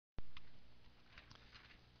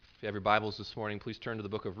If you have your Bibles this morning, please turn to the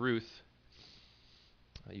book of Ruth.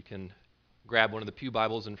 You can grab one of the pew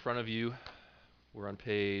Bibles in front of you. We're on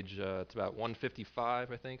page, it's about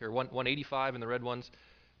 155, I think, or 185 in the red ones,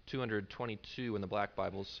 222 in the black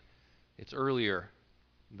Bibles. It's earlier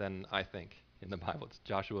than I think in the Bible. It's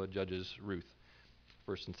Joshua, Judges, Ruth,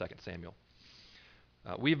 1st and 2nd Samuel.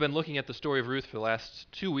 We've been looking at the story of Ruth for the last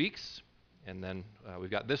 2 weeks, and then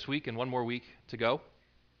we've got this week and one more week to go.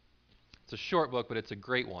 It's a short book, but it's a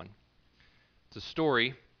great one. It's a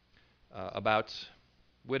story about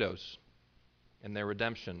widows and their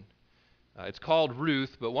redemption. It's called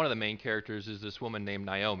Ruth, but one of the main characters is this woman named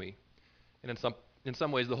Naomi. And in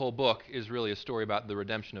some ways, the whole book is really a story about the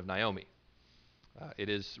redemption of Naomi.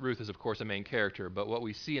 Ruth is, of course, a main character, but what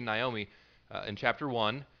we see in Naomi in chapter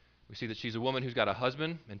 1, we see that she's a woman who's got a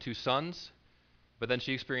husband and 2 sons, but then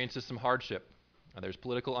she experiences some hardship. There's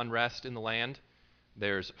political unrest in the land.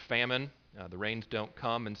 There's famine. The rains don't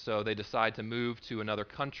come, and so they decide to move to another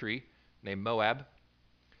country named Moab.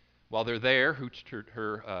 While they're there, her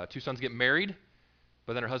 2 sons get married,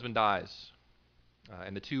 but then her husband dies,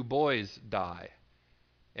 and the 2 boys die.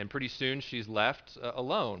 And pretty soon she's left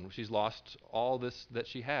alone. She's lost all this that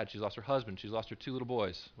she had. She's lost her husband. She's lost her 2 little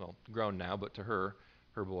boys. Well, grown now, but to her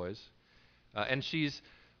boys. And she's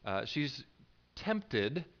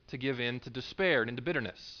tempted to give in to despair and into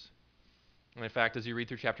bitterness. And in fact, as you read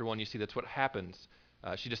through chapter 1, you see that's what happens.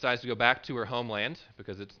 She decides to go back to her homeland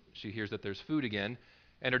because she hears that there's food again.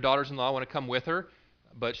 And her daughters-in-law want to come with her,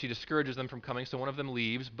 but she discourages them from coming, so one of them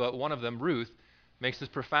leaves. But one of them, Ruth, makes this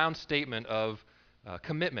profound statement of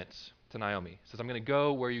commitments to Naomi. Says, I'm going to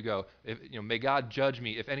go where you go. May God judge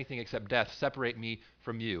me, if anything except death, separate me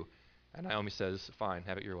from you. And Naomi says, fine,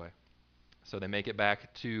 have it your way. So they make it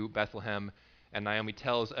back to Bethlehem, and Naomi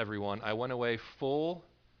tells everyone, I went away full,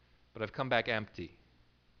 but I've come back empty,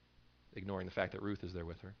 ignoring the fact that Ruth is there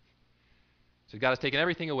with her. So God has taken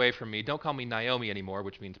everything away from me. Don't call me Naomi anymore,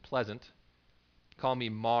 which means pleasant. Call me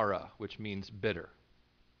Mara, which means bitter.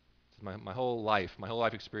 My whole life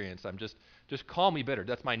experience, just call me bitter.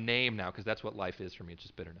 That's my name now, because that's what life is for me. It's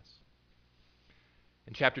just bitterness.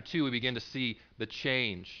 In chapter 2, we begin to see the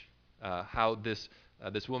change, how this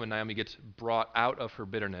woman, Naomi, gets brought out of her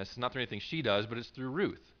bitterness. It's not through anything she does, but it's through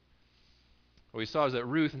Ruth. What we saw is that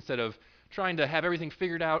Ruth, instead of trying to have everything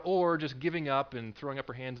figured out or just giving up and throwing up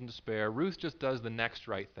her hands in despair, Ruth just does the next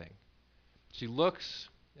right thing. She looks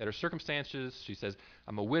at her circumstances. She says,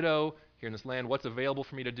 I'm a widow here in this land. What's available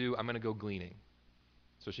for me to do? I'm going to go gleaning.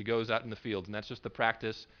 So she goes out in the fields, and that's just the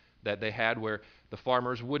practice that they had where the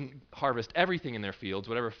farmers wouldn't harvest everything in their fields.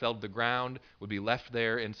 Whatever fell to the ground would be left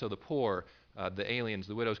there, and so the poor, the aliens,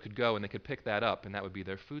 the widows could go and they could pick that up, and that would be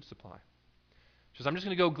their food supply. She says, I'm just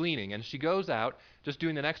going to go gleaning. And she goes out, just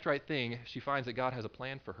doing the next right thing. She finds that God has a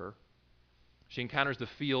plan for her. She encounters the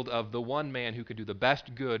field of the one man who could do the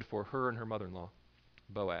best good for her and her mother-in-law,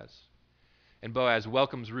 Boaz. And Boaz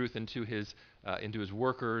welcomes Ruth into his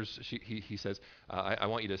workers. He says, I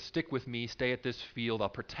want you to stick with me, stay at this field, I'll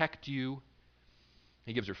protect you.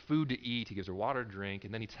 He gives her food to eat, he gives her water to drink,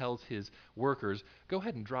 and then he tells his workers, go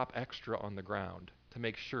ahead and drop extra on the ground to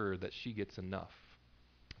make sure that she gets enough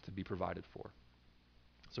to be provided for.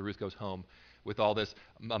 So Ruth goes home with all this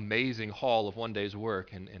amazing haul of one day's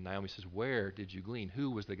work, and Naomi says, where did you glean? Who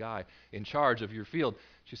was the guy in charge of your field?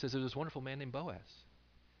 She says, there's this wonderful man named Boaz.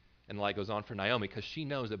 And the light goes on for Naomi because she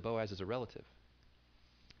knows that Boaz is a relative.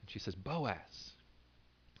 And she says, Boaz,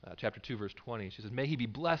 chapter 2, verse 20, she says, may he be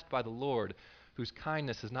blessed by the Lord, whose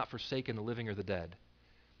kindness has not forsaken the living or the dead.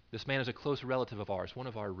 This man is a close relative of ours, one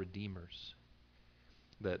of our redeemers.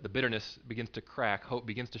 The bitterness begins to crack, hope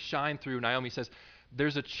begins to shine through. Naomi says,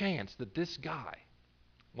 there's a chance that this guy,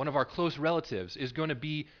 one of our close relatives, is going to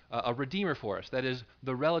be a redeemer for us. That is,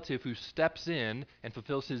 the relative who steps in and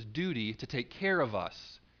fulfills his duty to take care of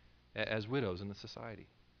us as widows in the society.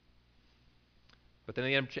 But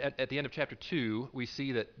then at the end of chapter 2, we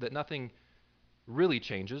see that nothing really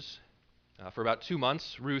changes. For about 2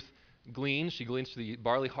 months, Ruth gleans. She gleans through the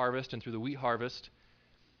barley harvest and through the wheat harvest.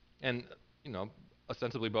 And,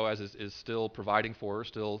 ostensibly Boaz is still providing for her,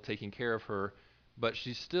 still taking care of her, but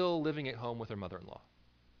she's still living at home with her mother-in-law.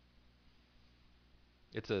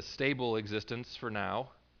 It's a stable existence for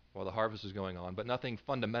now while the harvest is going on, but nothing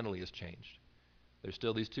fundamentally has changed. There's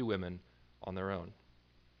still these 2 women on their own.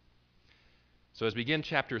 So as we begin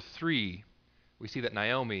chapter 3, we see that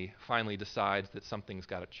Naomi finally decides that something's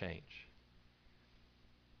got to change.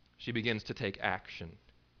 She begins to take action.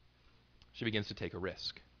 She begins to take a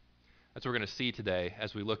risk. That's what we're going to see today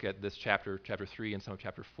as we look at this chapter 3 and some of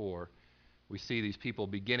chapter 4. We see these people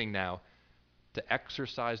beginning now to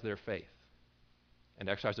exercise their faith, and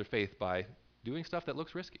exercise their faith by doing stuff that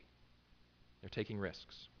looks risky. They're taking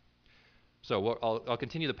risks. So I'll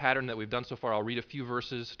continue the pattern that we've done so far. I'll read a few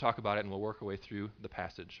verses, talk about it, and we'll work our way through the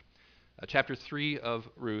passage. Chapter 3 of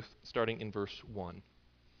Ruth, starting in verse 1.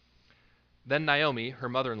 Then Naomi, her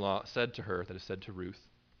mother-in-law, said to her, that is said to Ruth,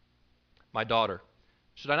 "My daughter,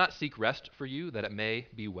 should I not seek rest for you, that it may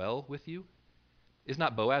be well with you? Is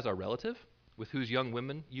not Boaz our relative, with whose young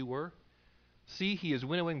women you were? See, he is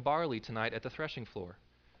winnowing barley tonight at the threshing floor.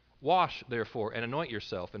 Wash, therefore, and anoint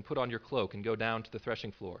yourself, and put on your cloak, and go down to the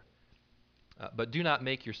threshing floor. But do not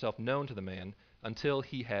make yourself known to the man until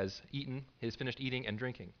he has finished eating and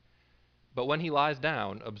drinking. But when he lies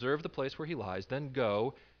down, observe the place where he lies, then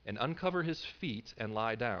go and uncover his feet and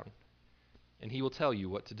lie down, and he will tell you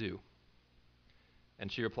what to do."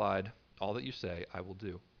 And she replied, "All that you say, I will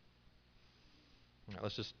do." All right,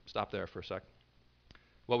 let's just stop there for a sec.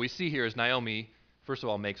 What we see here is Naomi, first of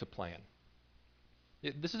all, makes a plan.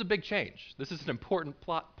 This is a big change. This is an important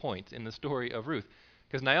plot point in the story of Ruth.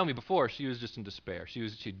 Because Naomi, before, she was just in despair.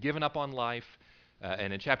 She'd given up on life.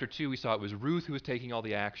 And in chapter 2, we saw it was Ruth who was taking all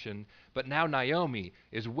the action. But now Naomi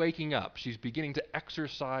is waking up. She's beginning to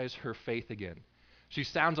exercise her faith again. She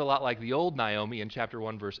sounds a lot like the old Naomi in chapter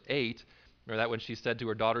 1, verse 8, or that when she said to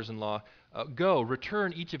her daughters-in-law, "Go,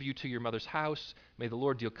 return each of you to your mother's house. May the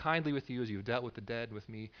Lord deal kindly with you as you have dealt with the dead with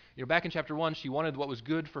me." Back in chapter 1, she wanted what was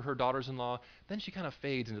good for her daughters-in-law. Then she kind of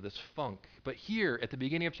fades into this funk. But here, at the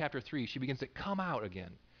beginning of chapter 3, she begins to come out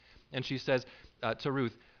again. And she says to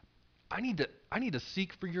Ruth, I need to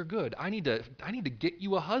seek for your good. I need to get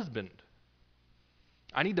you a husband.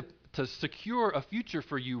 I need to secure a future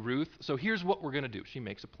for you, Ruth. So here's what we're going to do. She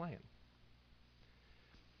makes a plan.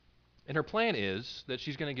 And her plan is that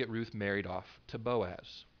she's going to get Ruth married off to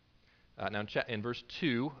Boaz. Now, in verse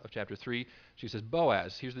 2 of chapter 3, she says,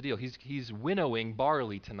 Boaz, here's the deal. He's winnowing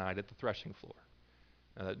barley tonight at the threshing floor.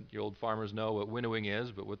 Your old farmers know what winnowing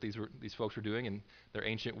is, but what these folks were doing in their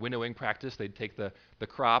ancient winnowing practice, they'd take the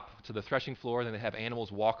crop to the threshing floor, and then they'd have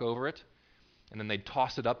animals walk over it, and then they'd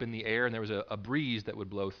toss it up in the air, and there was a breeze that would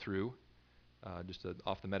blow through,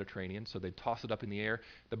 off the Mediterranean. So they'd toss it up in the air.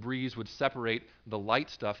 The breeze would separate the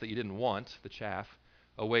light stuff that you didn't want, the chaff,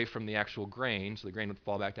 away from the actual grain. So the grain would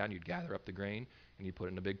fall back down. You'd gather up the grain, and you'd put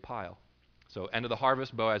it in a big pile. So end of the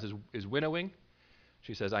harvest, Boaz is winnowing.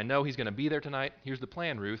 She says, I know he's going to be there tonight. Here's the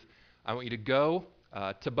plan, Ruth. I want you to go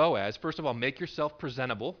to Boaz. First of all, make yourself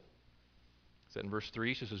presentable. Said in verse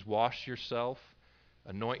 3, she says, wash yourself,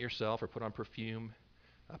 anoint yourself, or put on perfume,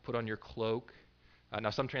 put on your cloak. Now,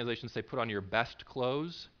 some translations say put on your best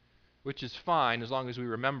clothes, which is fine as long as we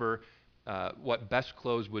remember what best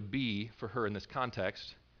clothes would be for her in this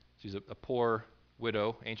context. She's a poor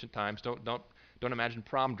widow, ancient times. Don't imagine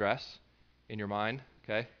prom dress in your mind,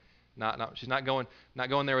 okay? She's not going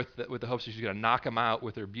there with the hopes that she's going to knock him out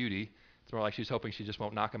with her beauty. It's more like she's hoping she just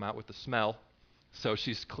won't knock him out with the smell. So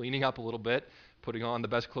she's cleaning up a little bit, putting on the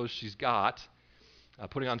best clothes she's got,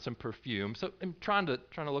 putting on some perfume. So I'm trying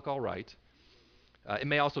to look all right. It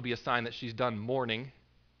may also be a sign that she's done mourning,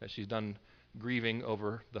 that she's done grieving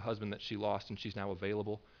over the husband that she lost, and she's now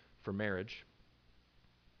available for marriage.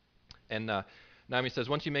 And Naomi says,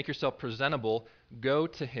 once you make yourself presentable, go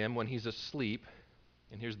to him when he's asleep.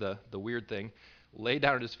 And here's the weird thing. Lay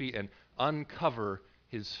down at his feet and uncover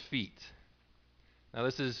his feet. Now,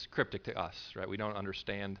 this is cryptic to us, right? We don't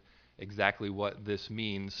understand exactly what this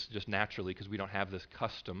means just naturally because we don't have this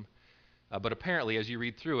custom. But apparently, as you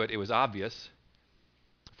read through it, it was obvious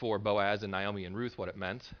for Boaz and Naomi and Ruth what it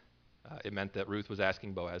meant. It meant that Ruth was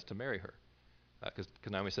asking Boaz to marry her. Because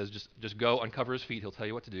Naomi says, just go uncover his feet. He'll tell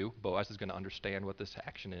you what to do. Boaz is going to understand what this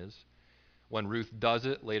action is. When Ruth does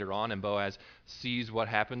it later on and Boaz sees what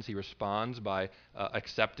happens, he responds by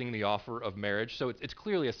accepting the offer of marriage. So it's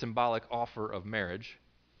clearly a symbolic offer of marriage.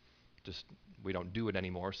 Just we don't do it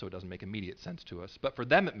anymore, so it doesn't make immediate sense to us. But for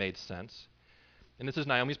them, it made sense. And this is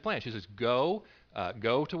Naomi's plan. She says, go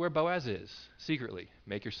to where Boaz is secretly.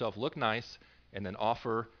 Make yourself look nice, and then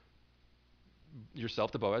offer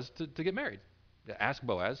yourself to Boaz to get married. Ask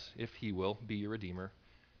Boaz if he will be your redeemer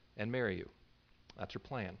and marry you. That's her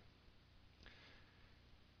plan.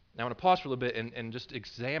 Now I want to pause for a little bit and just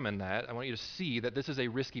examine that. I want you to see that this is a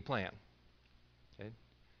risky plan. Okay?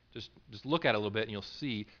 Just look at it a little bit and you'll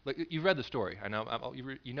see. Like, you've read the story. I know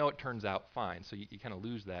you know it turns out fine, so you kind of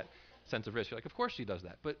lose that sense of risk. You're like, of course she does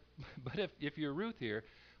that. But if you're Ruth here,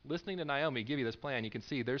 listening to Naomi give you this plan, you can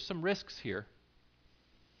see there's some risks here.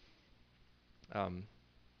 And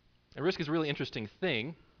risk is a really interesting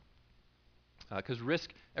thing because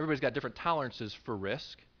risk, everybody's got different tolerances for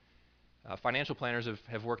risk. Financial planners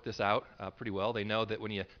have worked this out pretty well. They know that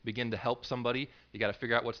when you begin to help somebody, you got to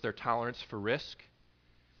figure out what's their tolerance for risk.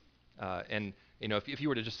 And if you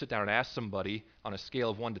were to just sit down and ask somebody on a scale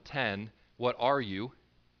of 1 to 10, what are you?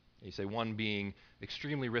 And you say 1 being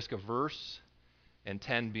extremely risk averse and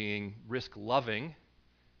 10 being risk loving.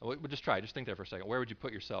 We'll just try. Just think there for a second. Where would you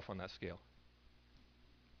put yourself on that scale?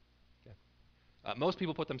 Okay. Most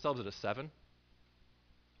people put themselves at a 7.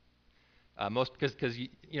 Because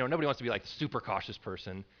nobody wants to be like the super cautious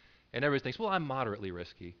person, and everybody thinks, well, I'm moderately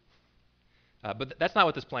risky. But that's not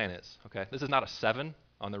what this plan is. Okay, this is not a 7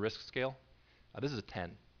 on the risk scale. This is a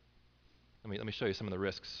 10. Let me show you some of the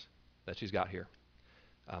risks that she's got here.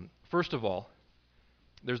 First of all,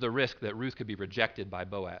 there's the risk that Ruth could be rejected by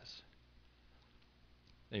Boaz.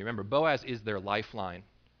 Now you remember, Boaz is their lifeline.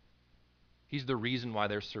 He's the reason why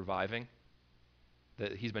they're surviving.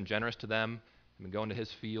 That he's been generous to them, been going to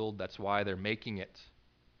his field. That's why they're making it.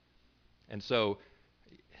 And so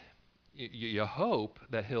you hope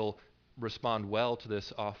that he'll respond well to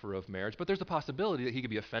this offer of marriage, but there's a possibility that he could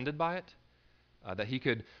be offended by it, that he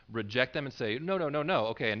could reject them and say, no,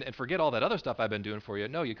 okay, and forget all that other stuff I've been doing for you.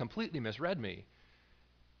 No, you completely misread me.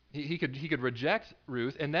 He could reject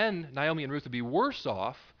Ruth, and then Naomi and Ruth would be worse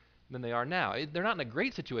off than they are now. They're not in a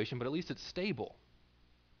great situation, but at least it's stable.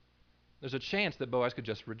 There's a chance that Boaz could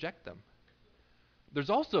just reject them. There's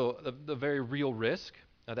also the very real risk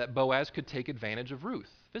that Boaz could take advantage of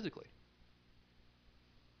Ruth physically.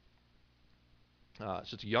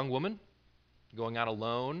 It's just a young woman going out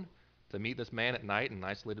alone to meet this man at night in an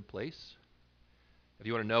isolated place. If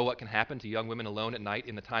you want to know what can happen to young women alone at night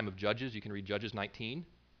in the time of Judges, you can read Judges 19.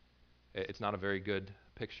 It's not a very good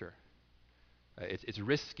picture. It's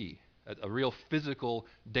risky, a real physical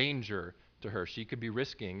danger to her. She could be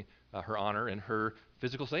risking her honor and her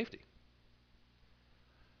physical safety.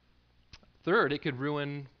 Third, it could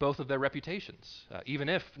ruin both of their reputations. Even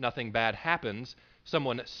if nothing bad happens,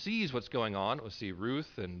 someone sees what's going on. We'll see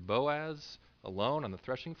Ruth and Boaz alone on the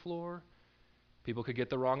threshing floor. People could get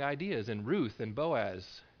the wrong ideas, and Ruth and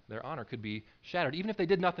Boaz, their honor could be shattered, even if they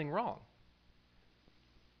did nothing wrong.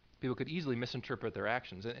 People could easily misinterpret their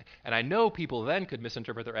actions. And I know people then could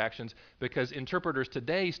misinterpret their actions because interpreters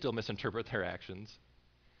today still misinterpret their actions.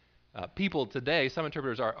 People today, some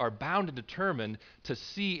interpreters are bound and determined to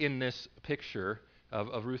see in this picture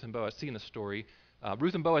of Ruth and Boaz, see in the story,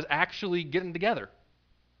 Ruth and Boaz actually getting together,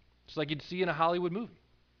 just like you'd see in a Hollywood movie.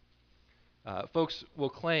 Folks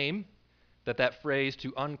will claim that phrase,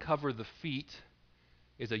 to uncover the feet,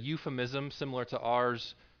 is a euphemism similar to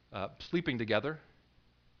ours, sleeping together.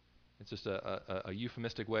 It's just a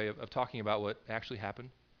euphemistic way of talking about what actually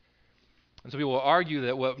happened. And so people will argue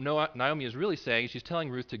that what Naomi is really saying is she's telling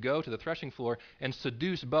Ruth to go to the threshing floor and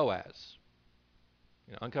seduce Boaz,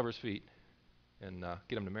 uncover his feet, and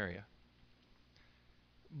get him to marry you.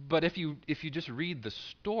 But if you just read the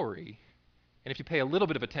story, and if you pay a little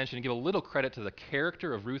bit of attention and give a little credit to the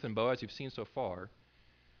character of Ruth and Boaz you've seen so far,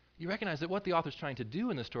 you recognize that what the author's trying to do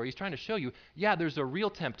in the story, he's trying to show you, yeah, there's a real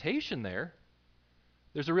temptation there.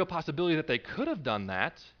 There's a real possibility that they could have done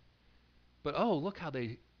that, but look how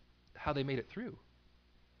they made it through.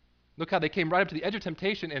 Look how they came right up to the edge of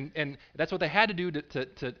temptation, and that's what they had to do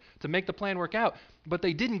to make the plan work out. But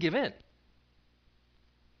they didn't give in.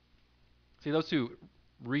 See, those who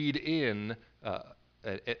read in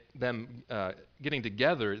at them getting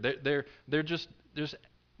together, they're just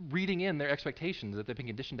reading in their expectations that they've been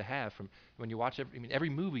conditioned to have from when you watch every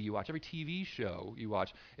movie you watch, every TV show you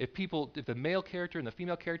watch. If the male character and the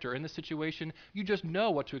female character are in this situation, you just know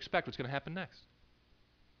what to expect, what's going to happen next.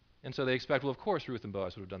 And so they expect, well, of course Ruth and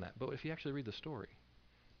Boaz would have done that. But if you actually read the story,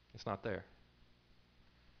 it's not there.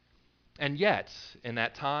 And yet, in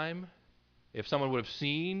that time, if someone would have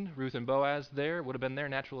seen Ruth and Boaz there, it would have been their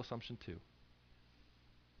natural assumption too.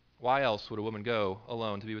 Why else would a woman go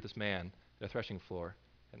alone to be with this man at a threshing floor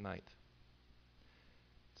at night?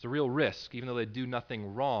 It's a real risk, even though they do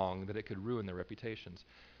nothing wrong, that it could ruin their reputations.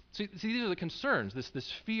 See, these are the concerns,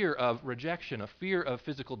 this fear of rejection, a fear of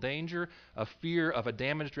physical danger, a fear of a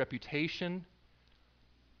damaged reputation.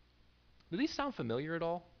 Do these sound familiar at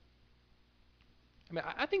all?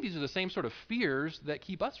 I think these are the same sort of fears that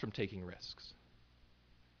keep us from taking risks.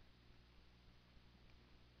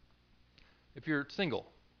 If you're single,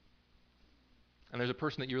 and there's a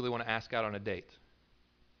person that you really want to ask out on a date,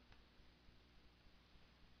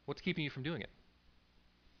 what's keeping you from doing it?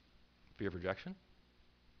 Fear of rejection?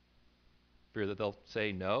 Fear that they'll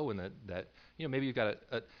say no, and that maybe you've got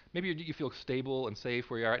maybe you feel stable and safe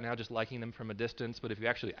where you are right now, just liking them from a distance. But if you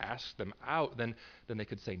actually ask them out, then they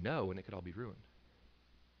could say no, and it could all be ruined.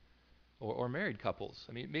 Or married couples.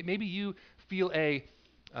 Maybe you feel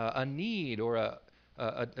a need or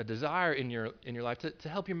a desire in your life to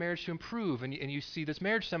help your marriage to improve, and you see this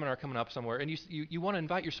marriage seminar coming up somewhere, and you want to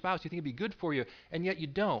invite your spouse, you think it'd be good for you, and yet you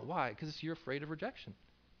don't. Why? Because you're afraid of rejection.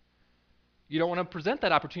 You don't want to present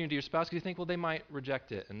that opportunity to your spouse because you think, well, they might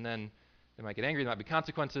reject it, and then they might get angry, there might be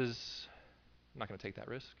consequences. I'm not going to take that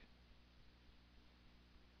risk.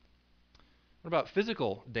 What about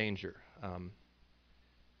physical danger?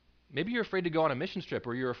 Maybe you're afraid to go on a mission trip,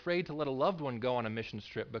 or you're afraid to let a loved one go on a mission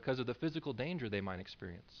trip because of the physical danger they might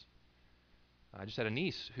experience. I just had a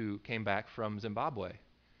niece who came back from Zimbabwe.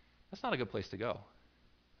 That's not a good place to go.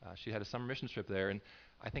 She had a summer mission trip there, and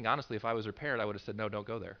I think honestly, if I was her parent, I would have said, no, don't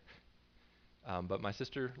go there. But my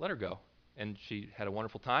sister let her go, and she had a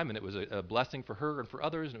wonderful time, and it was a blessing for her and for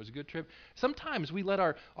others, and it was a good trip. Sometimes we let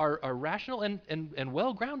our rational and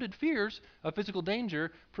well-grounded fears of physical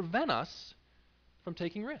danger prevent us from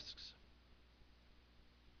taking risks.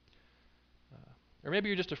 Or maybe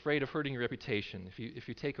you're just afraid of hurting your reputation if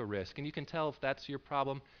you take a risk, and you can tell if that's your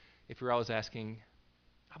problem if you're always asking,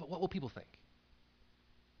 oh, but what will people think?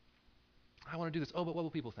 I want to do this. Oh, but what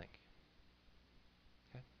will people think?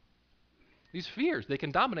 Okay. These fears, they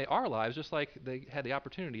can dominate our lives just like they had the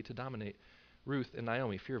opportunity to dominate Ruth and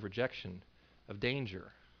Naomi. Fear of rejection, of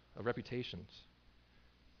danger, of reputations.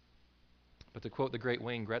 But to quote the great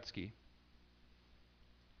Wayne Gretzky,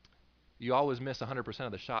 you always miss 100%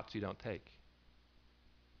 of the shots you don't take.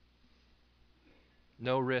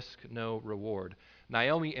 No risk, no reward.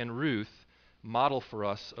 Naomi and Ruth model for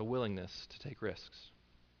us a willingness to take risks.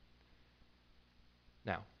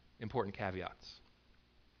 Now, important caveats.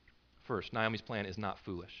 First, Naomi's plan is not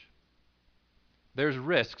foolish. There's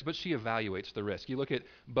risks, but she evaluates the risk. You look at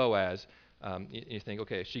Boaz, you think,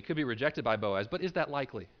 okay, she could be rejected by Boaz, but is that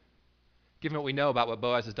likely? Given what we know about what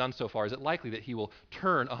Boaz has done so far, is it likely that he will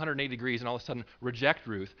turn 180 degrees and all of a sudden reject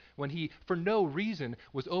Ruth when he, for no reason,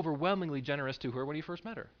 was overwhelmingly generous to her when he first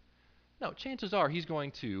met her? No, chances are he's going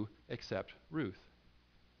to accept Ruth.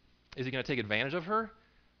 Is he going to take advantage of her?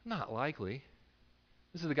 Not likely.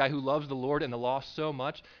 This is the guy who loves the Lord and the law so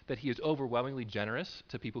much that he is overwhelmingly generous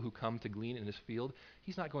to people who come to glean in his field.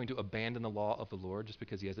 He's not going to abandon the law of the Lord just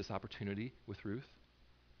because he has this opportunity with Ruth.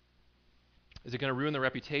 Is it going to ruin their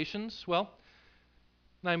reputations? Well,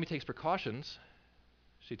 Naomi takes precautions.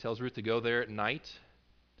 She tells Ruth to go there at night,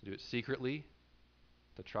 to do it secretly,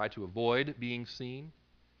 to try to avoid being seen.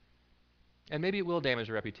 And maybe it will damage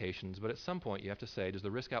their reputations, but at some point you have to say, does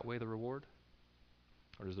the risk outweigh the reward?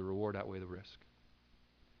 Or does the reward outweigh the risk?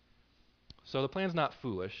 So the plan's not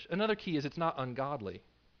foolish. Another key is it's not ungodly.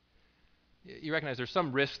 You recognize there's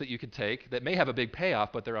some risks that you could take that may have a big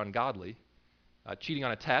payoff, but they're ungodly. Cheating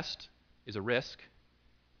on a test is a risk.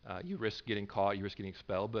 You risk getting caught, you risk getting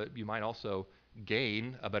expelled, but you might also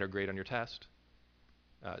gain a better grade on your test.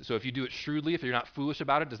 So if you do it shrewdly, if you're not foolish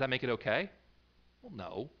about it, does that make it okay? Well,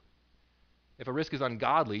 no. If a risk is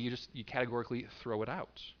ungodly, you categorically throw it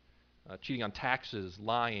out. Cheating on taxes,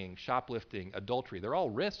 lying, shoplifting, adultery, they're all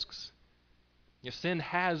risks. If sin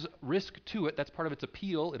has risk to it, that's part of its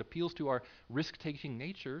appeal. It appeals to our risk-taking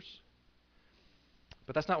natures.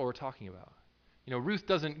 But that's not what we're talking about. You know, Ruth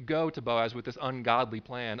doesn't go to Boaz with this ungodly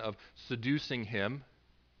plan of seducing him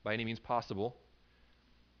by any means possible.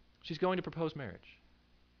 She's going to propose marriage.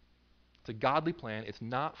 It's a godly plan. It's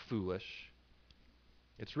not foolish.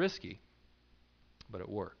 It's risky, but it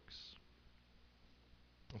works.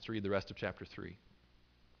 Let's read the rest of chapter 3.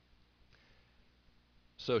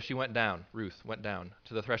 So she went down, Ruth went down,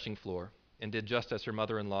 to the threshing floor and did just as her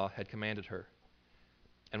mother-in-law had commanded her.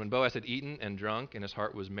 And when Boaz had eaten and drunk and his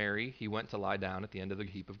heart was merry, he went to lie down at the end of the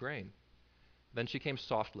heap of grain. Then she came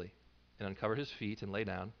softly and uncovered his feet and lay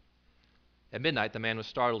down. At midnight the man was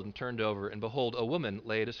startled and turned over, and behold, a woman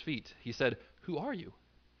lay at his feet. He said, "Who are you?"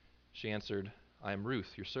 She answered, "I am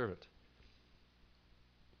Ruth, your servant.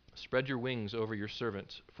 Spread your wings over your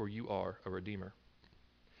servant, for you are a redeemer."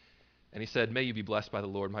 And he said, "May you be blessed by the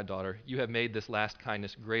Lord, my daughter. You have made this last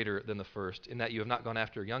kindness greater than the first, in that you have not gone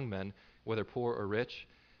after young men, whether poor or rich.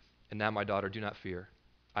 And now, my daughter, do not fear.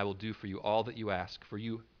 I will do for you all that you ask,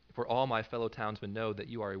 for all my fellow townsmen know that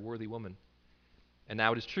you are a worthy woman. And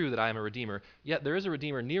now it is true that I am a redeemer, yet there is a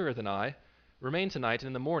redeemer nearer than I. Remain tonight, and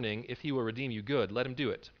in the morning, if he will redeem you, good, let him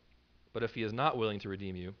do it. But if he is not willing to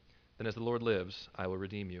redeem you, then as the Lord lives, I will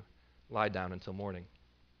redeem you. Lie down until morning."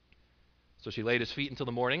 So she laid his feet until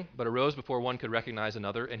the morning, but arose before one could recognize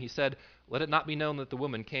another. And he said, "Let it not be known that the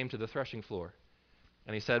woman came to the threshing floor."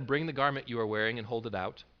 And he said, "Bring the garment you are wearing and hold it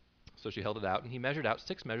out." So she held it out, and he measured out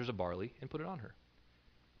 6 measures of barley and put it on her.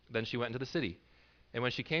 Then she went into the city. And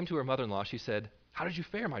when she came to her mother-in-law, she said, "How did you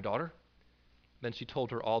fare, my daughter?" Then she told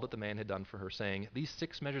her all that the man had done for her, saying, "These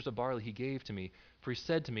 6 measures of barley he gave to me, for he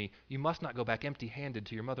said to me, 'You must not go back empty-handed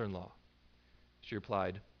to your mother-in-law.'" She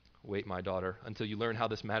replied, "Wait, my daughter, until you learn how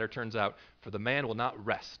this matter turns out, for the man will not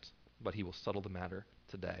rest, but he will settle the matter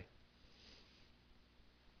today."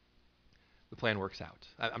 The plan works out.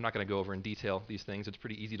 I'm not going to go over in detail these things. It's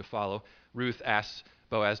pretty easy to follow. Ruth asks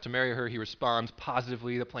Boaz to marry her. He responds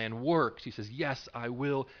positively. The plan works. He says, "Yes, I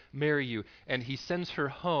will marry you." And he sends her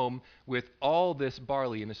home with all this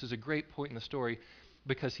barley. And this is a great point in the story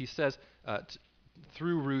because he says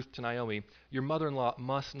through Ruth to Naomi, "Your mother-in-law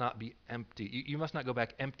must not be empty. You must not go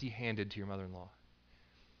back empty-handed to your mother-in-law."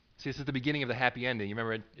 See, this is the beginning of the happy ending. You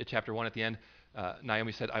remember in chapter 1 at the end,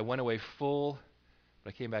 Naomi said, "I went away full,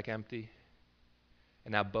 but I came back empty."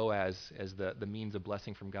 And now Boaz, as the means of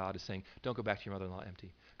blessing from God, is saying, don't go back to your mother-in-law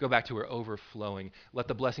empty. Go back to her overflowing. Let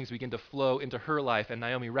the blessings begin to flow into her life. And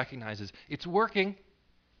Naomi recognizes it's working.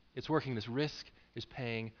 It's working. This risk is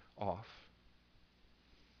paying off.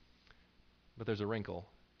 But there's a wrinkle.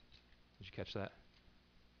 Did you catch that?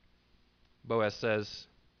 Boaz says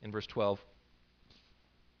in verse 12,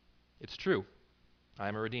 "It's true, I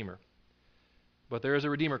am a redeemer. But there is a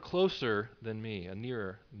redeemer closer than me, a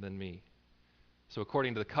nearer than me." So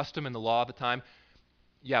according to the custom and the law of the time,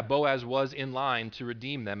 yeah, Boaz was in line to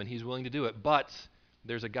redeem them, and he's willing to do it. But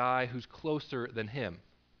there's a guy who's closer than him.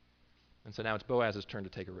 And so now it's Boaz's turn to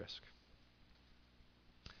take a risk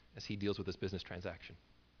as he deals with this business transaction.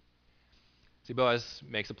 See, Boaz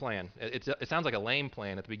makes a plan. It sounds like a lame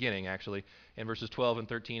plan at the beginning, actually. In verses 12 and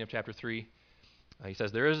 13 of chapter 3, he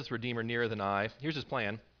says, "There is this redeemer nearer than I." Here's his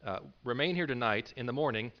plan. "Remain here tonight. In the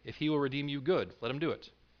morning, if he will redeem you, good. Let him do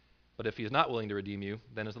it. But if he is not willing to redeem you,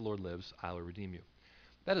 then as the Lord lives, I will redeem you."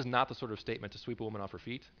 That is not the sort of statement to sweep a woman off her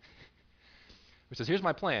feet. He says, "Here's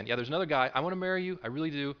my plan. Yeah, there's another guy. I want to marry you. I really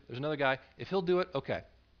do. There's another guy. If he'll do it, okay.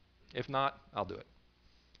 If not, I'll do it."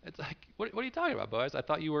 It's like, what are you talking about, Boaz? I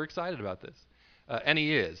thought you were excited about this. And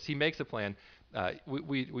he is. He makes a plan.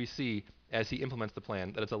 We see as he implements the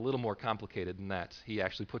plan that it's a little more complicated than that. He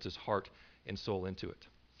actually puts his heart and soul into it.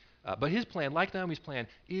 But his plan, like Naomi's plan,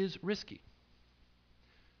 is risky.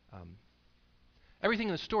 Everything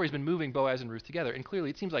in the story has been moving Boaz and Ruth together, and clearly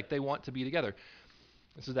it seems like they want to be together.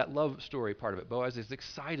 This is that love story part of it. Boaz is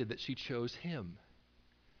excited that she chose him.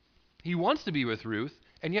 He wants to be with Ruth,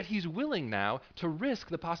 and yet he's willing now to risk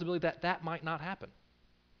the possibility that that might not happen.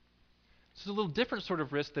 This is a little different sort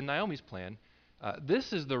of risk than Naomi's plan.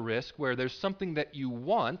 This is the risk where there's something that you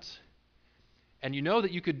want, and you know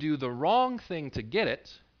that you could do the wrong thing to get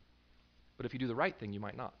it, but if you do the right thing, you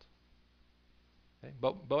might not. Okay?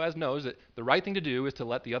 Boaz knows that the right thing to do is to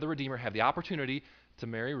let the other redeemer have the opportunity to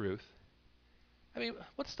marry Ruth. I mean,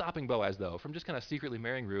 what's stopping Boaz, though, from just kind of secretly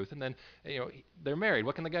marrying Ruth, and then, they're married.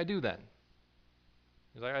 What can the guy do then?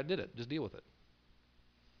 He's like, "I did it. Just deal with it."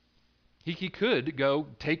 He could go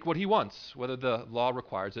take what he wants, whether the law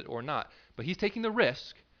requires it or not. But he's taking the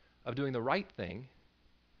risk of doing the right thing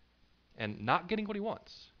and not getting what he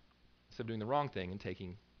wants, instead of doing the wrong thing and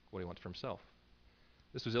taking what he wants for himself.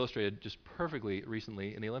 This was illustrated just perfectly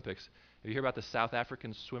recently in the Olympics. Have you heard about the South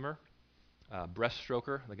African swimmer,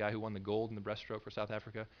 breaststroker, the guy who won the gold in the breaststroke for South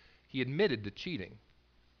Africa? He admitted to cheating.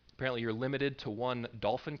 Apparently, you're limited to one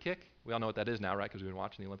dolphin kick. We all know what that is now, right, because we've been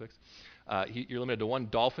watching the Olympics. You're limited to one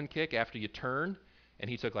dolphin kick after you turn, and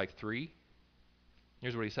he took like 3.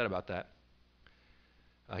 Here's what he said about that.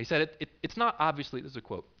 He said, it's not obviously, this is a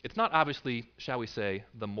quote, "It's not obviously, shall we say,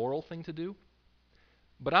 the moral thing to do,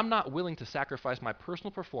 but I'm not willing to sacrifice my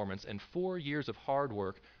personal performance and 4 years of hard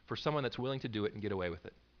work for someone that's willing to do it and get away with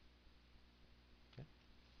it." Okay?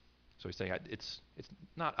 So he's saying it's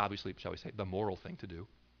not obviously, shall we say, the moral thing to do.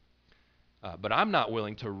 But I'm not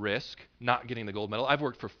willing to risk not getting the gold medal. I've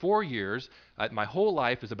worked for 4 years. My whole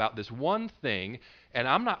life is about this one thing, and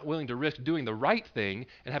I'm not willing to risk doing the right thing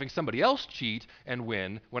and having somebody else cheat and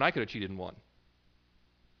win when I could have cheated and won.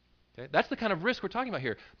 Okay? That's the kind of risk we're talking about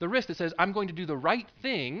here. The risk that says, I'm going to do the right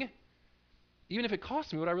thing, even if it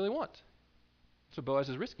costs me what I really want. That's what Boaz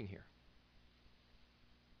is risking here.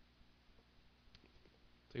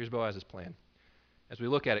 So here's Boaz's plan. As we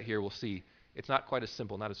look at it here, we'll see it's not quite as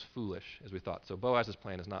simple, not as foolish as we thought. So Boaz's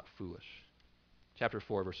plan is not foolish. Chapter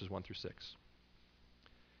 4, verses 1 through 6.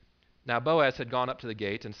 Now Boaz had gone up to the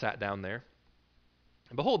gate and sat down there.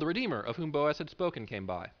 And behold, the Redeemer of whom Boaz had spoken came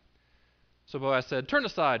by. So Boaz said, "Turn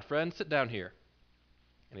aside, friend, sit down here."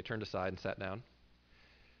 And he turned aside and sat down.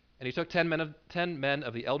 And he took 10 men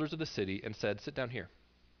of the elders of the city and said, "Sit down here."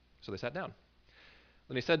 So they sat down.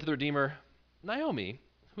 Then he said to the Redeemer, "Naomi,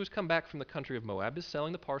 who has come back from the country of Moab, is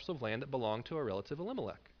selling the parcel of land that belonged to our relative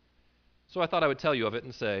Elimelech. So I thought I would tell you of it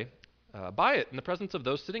and say, buy it in the presence of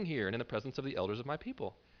those sitting here and in the presence of the elders of my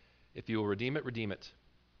people. If you will redeem it, redeem it.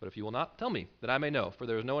 But if you will not, tell me, that I may know, for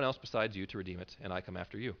there is no one else besides you to redeem it, and I come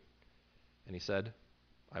after you. And he said,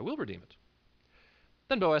 I will redeem it.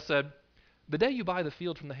 Then Boaz said, the day you buy the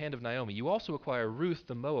field from the hand of Naomi, you also acquire Ruth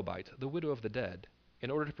the Moabite, the widow of the dead, in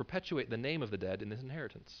order to perpetuate the name of the dead in his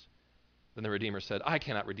inheritance. Then the Redeemer said, I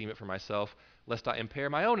cannot redeem it for myself, lest I impair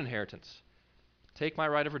my own inheritance. Take my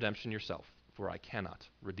right of redemption yourself, for I cannot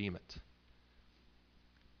redeem it.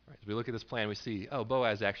 All right, as we look at this plan, we see,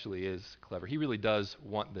 Boaz actually is clever. He really does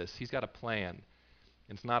want this. He's got a plan.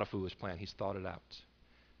 And it's not a foolish plan. He's thought it out.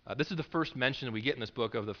 This is the first mention we get in this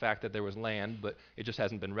book of the fact that there was land, but it just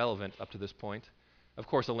hasn't been relevant up to this point. Of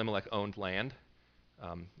course, Elimelech owned land,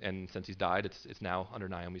 and since he's died, it's now under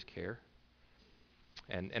Naomi's care.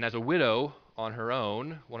 And as a widow on her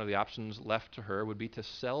own, one of the options left to her would be to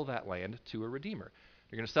sell that land to a redeemer.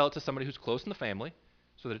 You're going to sell it to somebody who's close in the family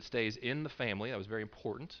so that it stays in the family. That was very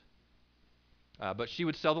important. But she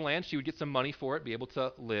would sell the land. She would get some money for it, be able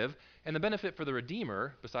to live. And the benefit for the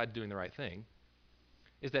redeemer, besides doing the right thing,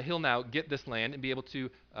 is that he'll now get this land and be able to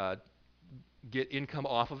get income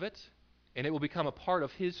off of it, and it will become a part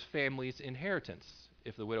of his family's inheritance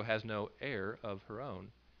if the widow has no heir of her own.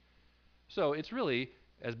 So it's really,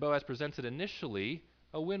 as Boaz presents it initially,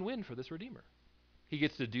 a win-win for this redeemer. He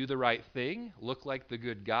gets to do the right thing, look like the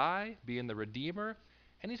good guy, being the redeemer,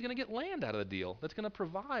 and he's going to get land out of the deal that's going to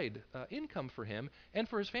provide income for him and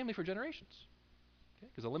for his family for generations.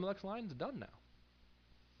 Because Elimelech's line is done now.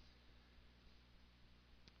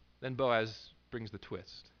 Then Boaz brings the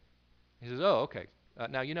twist. He says, okay,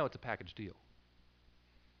 now you know it's a package deal.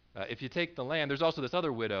 If you take the land, there's also this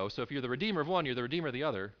other widow, so if you're the redeemer of one, you're the redeemer of the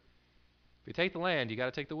other. If you take the land, you got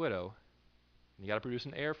to take the widow, and you got to produce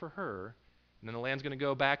an heir for her, and then the land's going to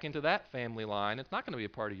go back into that family line. It's not going to be a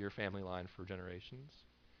part of your family line for generations.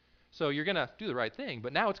 So you're going to do the right thing,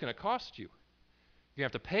 but now it's going to cost you. You're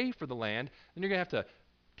going to have to pay for the land, and you're going to have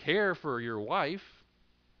to care for your wife,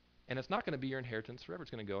 and it's not going to be your inheritance forever.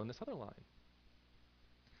 It's going to go in this other line.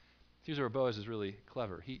 Here's where Boaz is really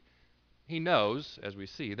clever. He knows, as we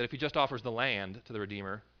see, that if he just offers the land to the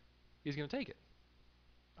redeemer, he's going to take it.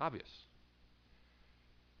 Obvious.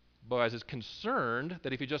 Boaz is concerned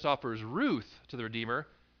that if he just offers Ruth to the redeemer,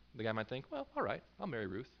 the guy might think, well, all right, I'll marry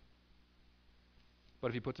Ruth. But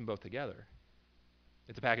if he puts them both together,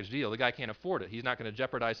 it's a package deal. The guy can't afford it. He's not going to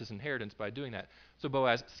jeopardize his inheritance by doing that. So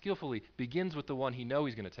Boaz skillfully begins with the one he knows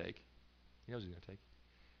he's going to take. He knows he's going to take.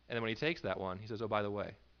 And then when he takes that one, he says, oh, by the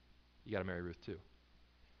way, you got to marry Ruth too.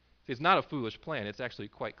 See, it's not a foolish plan. It's actually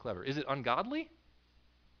quite clever. Is it ungodly?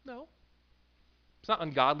 No. It's not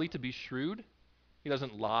ungodly to be shrewd. He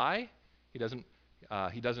doesn't lie. He doesn't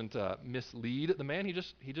mislead the man.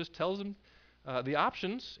 He just tells him the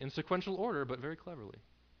options in sequential order, but very cleverly.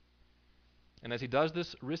 And as he does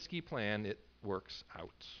this risky plan, it works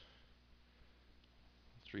out.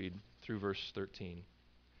 Let's read through verse 13. It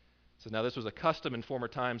says, now this was a custom in former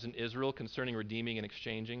times in Israel concerning redeeming and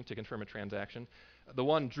exchanging to confirm a transaction. The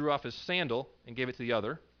one drew off his sandal and gave it to the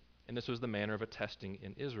other, and this was the manner of attesting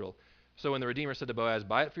in Israel. So when the Redeemer said to Boaz,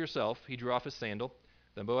 buy it for yourself, he drew off his sandal.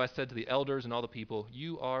 Then Boaz said to the elders and all the people,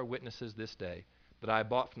 you are witnesses this day that I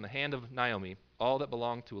bought from the hand of Naomi all that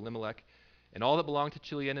belonged to Elimelech and all that belonged to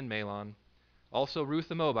Chilion and Mahlon. Also Ruth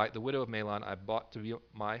the Moabite, the widow of Mahlon, I bought to be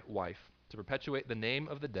my wife, to perpetuate the name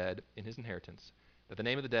of the dead in his inheritance, that the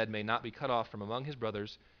name of the dead may not be cut off from among his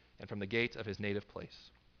brothers and from the gate of his native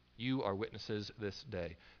place. You are witnesses this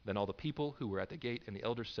day. Then all the people who were at the gate and the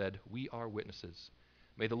elders said, we are witnesses.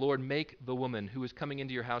 May the Lord make the woman who is coming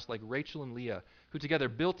into your house like Rachel and Leah, who together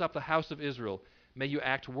built up the house of Israel. May you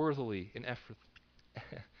act worthily in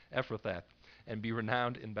Ephrathah and be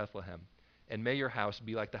renowned in Bethlehem. And may your house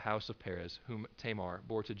be like the house of Perez, whom Tamar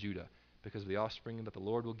bore to Judah, because of the offspring that the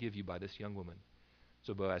Lord will give you by this young woman.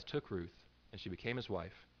 So Boaz took Ruth, and she became his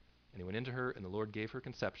wife. And he went into her, and the Lord gave her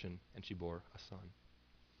conception, and she bore a son.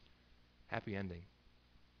 Happy ending.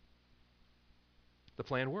 The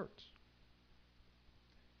plan worked.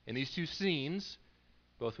 In these two scenes,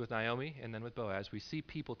 both with Naomi and then with Boaz, we see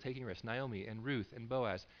people taking risks. Naomi and Ruth and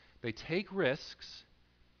Boaz, they take risks,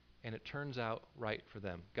 and it turns out right for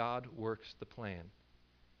them. God works the plan.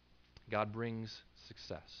 God brings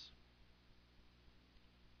success.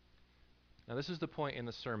 Now, this is the point in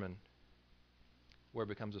the sermon where it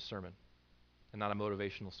becomes a sermon and not a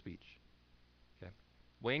motivational speech. Okay?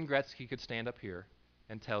 Wayne Gretzky could stand up here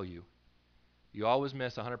and tell you, you always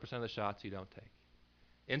miss 100% of the shots you don't take.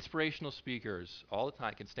 Inspirational speakers all the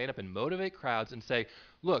time can stand up and motivate crowds and say,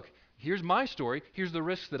 look, here's my story. Here's the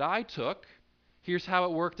risks that I took. Here's how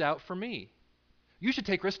it worked out for me. You should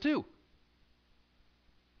take risks too.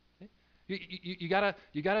 Okay? You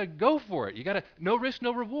gotta go for it. You gotta no risk,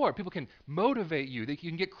 no reward. People can motivate you. You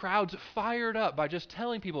can get crowds fired up by just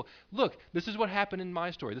telling people, look, this is what happened in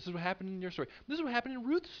my story. This is what happened in your story. This is what happened in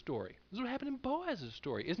Ruth's story. This is what happened in Boaz's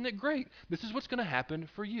story. Isn't it great? This is what's going to happen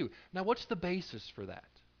for you. Now, what's the basis for that?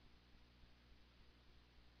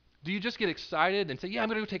 Do you just get excited and say, yeah, I'm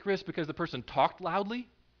going to go take risks because the person talked loudly?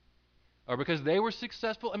 Or because they were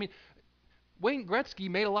successful? I mean, Wayne Gretzky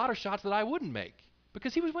made a lot of shots that I wouldn't make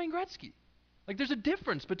because he was Wayne Gretzky. Like, there's a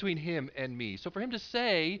difference between him and me. So for him to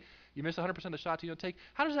say, you miss 100% of the shots you don't take,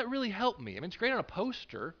 how does that really help me? I mean, it's great on a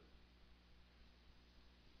poster,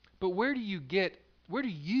 but where do you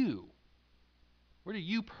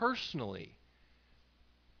personally,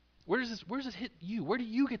 where does this hit you? Where do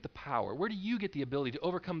you get the power? Where do you get the ability to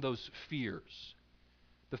overcome those fears?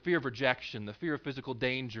 The fear of rejection, the fear of physical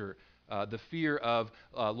danger, the fear of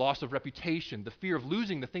loss of reputation, the fear of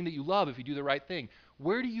losing the thing that you love if you do the right thing.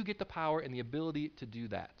 Where do you get the power and the ability to do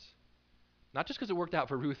that? Not just because it worked out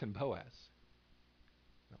for Ruth and Boaz.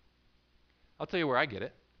 No. I'll tell you where I get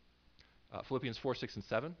it. Philippians 4, 6, and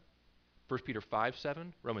 7. 1 Peter 5,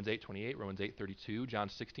 7. Romans 8, 28. Romans 8, 32. John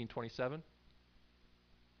 16, 27.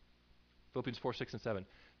 Philippians 4, 6, and 7.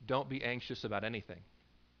 Don't be anxious about anything,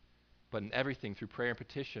 but in everything through prayer and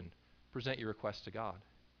petition, present your requests to God.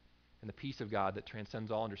 And the peace of God that transcends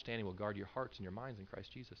all understanding will guard your hearts and your minds in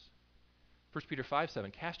Christ Jesus. 1 Peter 5,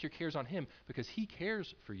 7, cast your cares on him because he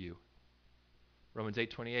cares for you. Romans 8,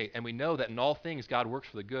 28, and we know that in all things God works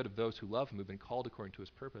for the good of those who love him, who have been called according to his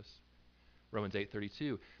purpose. Romans 8,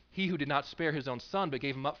 32, he who did not spare his own son but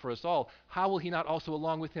gave him up for us all, how will he not also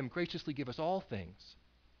along with him graciously give us all things?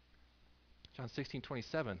 John 16,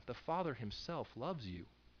 27, the Father himself loves you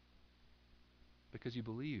because you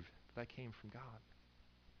believe that came from God.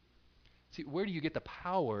 See, where do you get the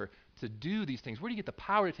power to do these things? Where do you get the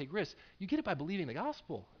power to take risks? You get it by believing the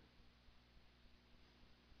gospel.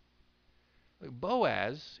 Like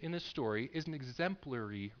Boaz, in this story, is an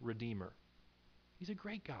exemplary redeemer. He's a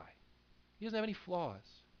great guy. He doesn't have any flaws.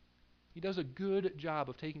 He does a good job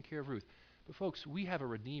of taking care of Ruth. But folks, we have a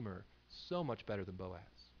redeemer so much better than Boaz.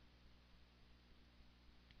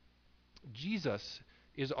 Jesus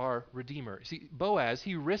is our redeemer. See, Boaz,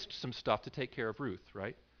 he risked some stuff to take care of Ruth,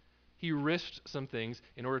 right? He risked some things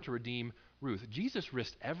in order to redeem Ruth. Jesus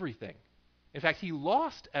risked everything. In fact, he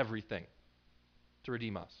lost everything to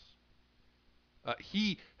redeem us.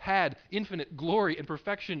 He had infinite glory and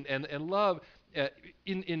perfection and love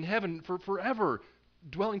in heaven for forever,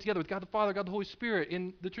 dwelling together with God the Father, God the Holy Spirit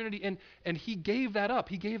in the Trinity. And he gave that up.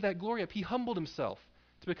 He gave that glory up. He humbled himself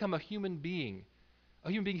to become a human being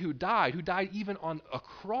who died even on a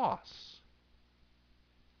cross.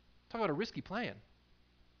 Talk about a risky plan.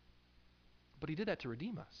 But he did that to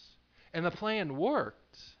redeem us. And the plan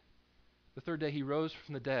worked. The third day he rose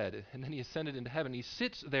from the dead, and then he ascended into heaven. He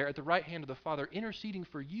sits there at the right hand of the Father, interceding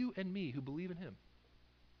for you and me who believe in him.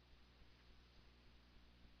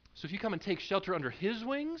 So if you come and take shelter under his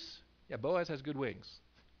wings, yeah, Boaz has good wings.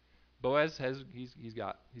 Boaz he's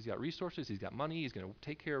got resources, he's got money, he's going to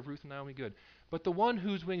take care of Ruth and Naomi good. But the one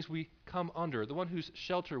whose wings we come under, the one whose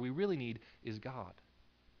shelter we really need is God.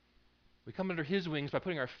 We come under his wings by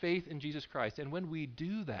putting our faith in Jesus Christ. And when we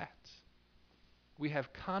do that, we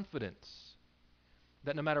have confidence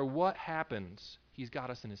that no matter what happens, he's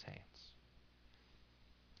got us in his hands.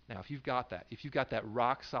 Now, if you've got that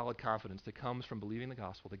rock-solid confidence that comes from believing the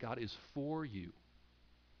gospel, that God is for you,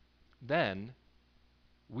 then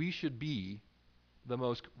we should be the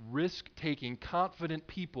most risk-taking, confident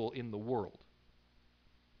people in the world.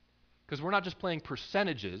 Because we're not just playing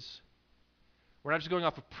percentages. We're not just going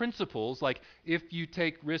off of principles like if you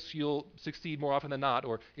take risks, you'll succeed more often than not,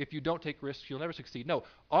 or if you don't take risks, you'll never succeed. No,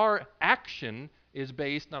 our action is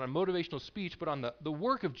based not on motivational speech, but on the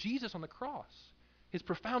work of Jesus on the cross. His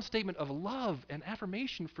profound statement of love and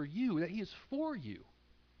affirmation for you, that he is for you.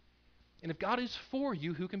 And if God is for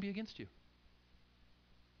you, who can be against you?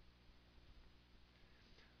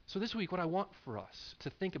 So this week, what I want for us to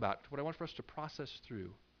think about, what I want for us to process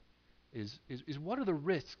through, is what are the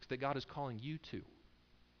risks that God is calling you to?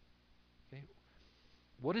 Okay?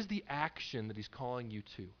 What is the action that he's calling you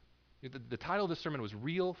to? The title of this sermon was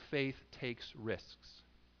Real Faith Takes Risks.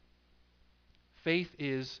 Faith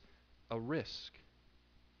is a risk.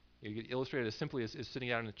 You can illustrate it as simply as sitting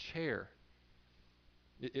down in a chair.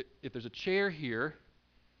 If there's a chair here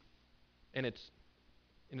and it's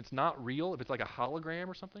not real, if it's like a hologram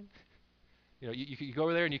or something, you go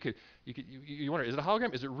over there and you wonder, is it a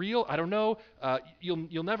hologram? Is it real? I don't know.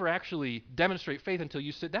 You'll never actually demonstrate faith until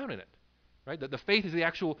you sit down in it, right? The faith is the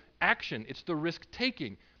actual action. It's the risk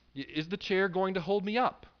taking. Is the chair going to hold me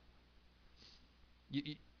up?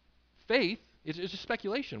 Faith is just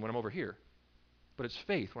speculation when I'm over here. But it's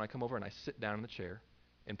faith when I come over and I sit down in the chair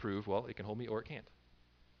and prove, well, it can hold me or it can't.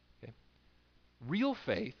 Okay? Real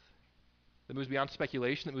faith that moves beyond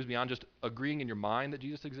speculation, that moves beyond just agreeing in your mind that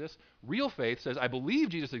Jesus exists. Real faith says, I believe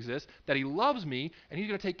Jesus exists, that he loves me, and he's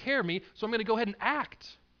going to take care of me, so I'm going to go ahead and act.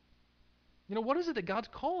 What is it that God's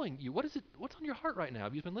calling you? What's on your heart right now?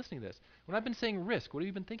 Have you been listening to this? When I've been saying risk, what have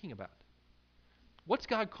you been thinking about? What's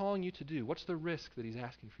God calling you to do? What's the risk that he's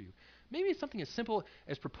asking for you? Maybe it's something as simple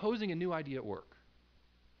as proposing a new idea at work.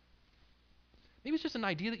 Maybe it's just an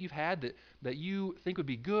idea that you've had that you think would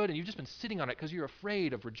be good, and you've just been sitting on it because you're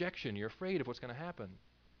afraid of rejection. You're afraid of what's going to happen.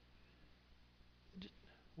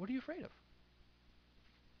 What are you afraid of?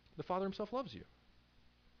 The Father himself loves you.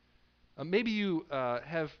 Maybe you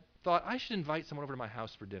have thought, I should invite someone over to my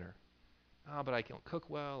house for dinner. But I can't cook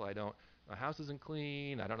well. My house isn't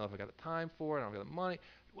clean. I don't know if I got the time for it. I don't have the money.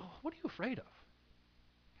 Well, what are you afraid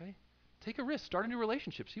of? Okay? Take a risk. Start a new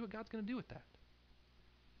relationship. See what God's going to do with that.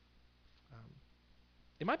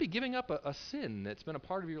 It might be giving up a sin that's been a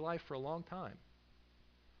part of your life for a long time.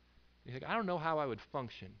 You think, I don't know how I would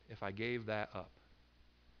function if I gave that up.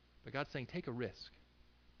 But God's saying, take a risk.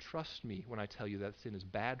 Trust me when I tell you that sin is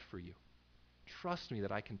bad for you. Trust me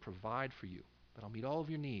that I can provide for you, that I'll meet all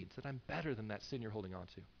of your needs, that I'm better than that sin you're holding on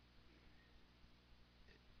to.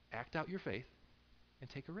 Act out your faith and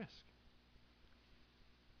take a risk.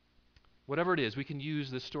 Whatever it is, we can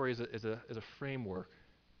use this story as a framework.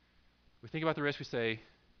 We think about the risk, we say,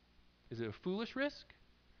 is it a foolish risk?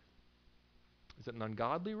 Is it an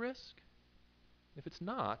ungodly risk? If it's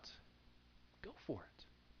not, go for it.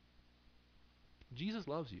 Jesus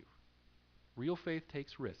loves you. Real faith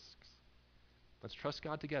takes risks. Let's trust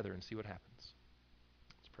God together and see what happens.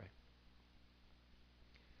 Let's pray.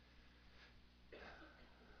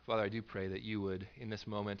 Father, I do pray that you would, in this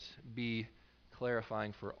moment, be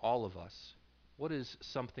clarifying for all of us what is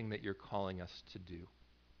something that you're calling us to do.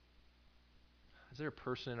 Is there a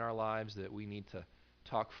person in our lives that we need to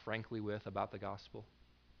talk frankly with about the gospel?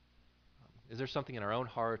 Is there something in our own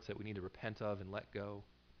hearts that we need to repent of and let go?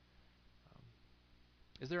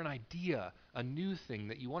 Is there an idea, a new thing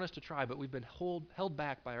that you want us to try, but we've been held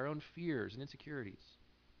back by our own fears and insecurities?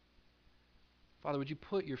 Father, would you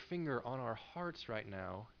put your finger on our hearts right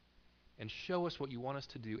now and show us what you want us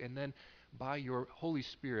to do, and then by your Holy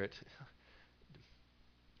Spirit,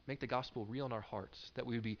 make the gospel real in our hearts, that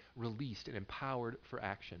we would be released and empowered for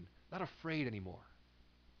action, not afraid anymore,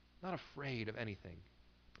 not afraid of anything,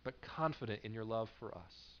 but confident in your love for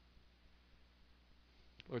us.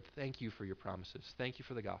 Lord, thank you for your promises. Thank you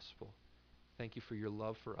for the gospel. Thank you for your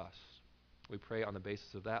love for us. We pray on the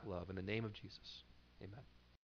basis of that love in the name of Jesus. Amen.